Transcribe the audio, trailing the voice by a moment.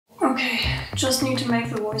Okay, just need to make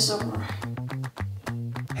the voiceover.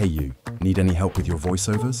 Hey you, need any help with your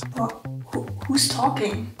voiceovers? Who's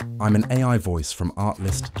talking? I'm an AI voice from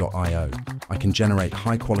Artlist.io. I can generate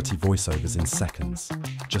high-quality voiceovers in seconds.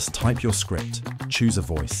 Just type your script, choose a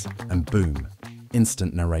voice, and boom,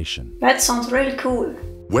 instant narration. That sounds really cool.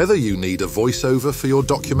 Whether you need a voiceover for your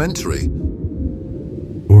documentary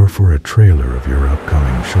or for a trailer of your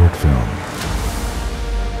upcoming short film,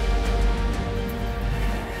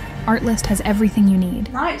 Artlist has everything you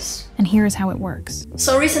need. Nice. And here's how it works.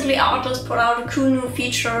 So recently Artlist put out a cool new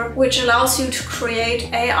feature which allows you to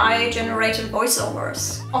create AI-generated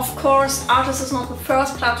voiceovers. Of course, Artlist is not the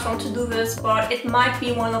first platform to do this, but it might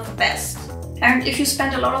be one of the best. And if you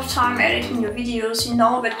spend a lot of time editing your videos, you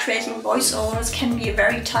know that creating voiceovers can be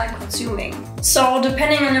very time-consuming. So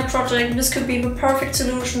depending on your project, this could be the perfect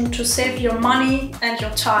solution to save your money and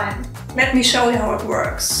your time. Let me show you how it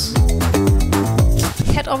works.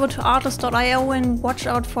 Head over to Artlist.io and watch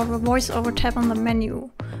out for the voiceover tab on the menu.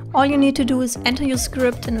 All you need to do is enter your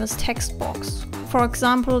script in this text box. For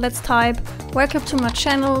example, let's type, "Welcome to my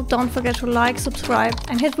channel, don't forget to like, subscribe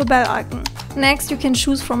and hit the bell icon." Next, you can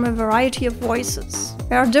choose from a variety of voices.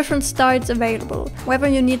 There are different styles available. Whether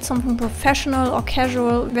you need something professional or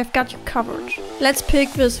casual, we've got you covered. Let's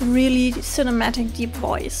pick this really cinematic deep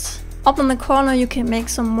voice. Up in the corner you can make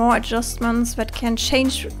some more adjustments that can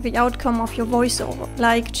change the outcome of your voiceover,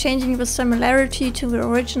 like changing the similarity to the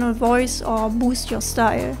original voice or boost your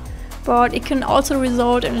style. But it can also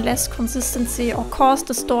result in less consistency or cause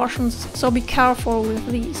distortions, so be careful with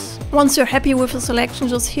these. Once you're happy with the selection,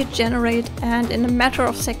 just hit generate and in a matter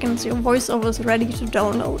of seconds your voiceover is ready to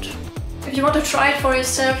download. If you want to try it for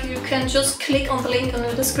yourself, you can just click on the link in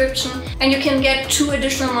the description and you can get 2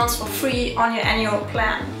 additional months for free on your annual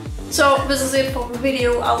plan. So this is it for the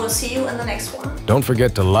video. I will see you in the next one. Don't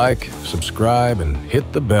forget to like, subscribe, and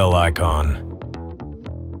hit the bell icon.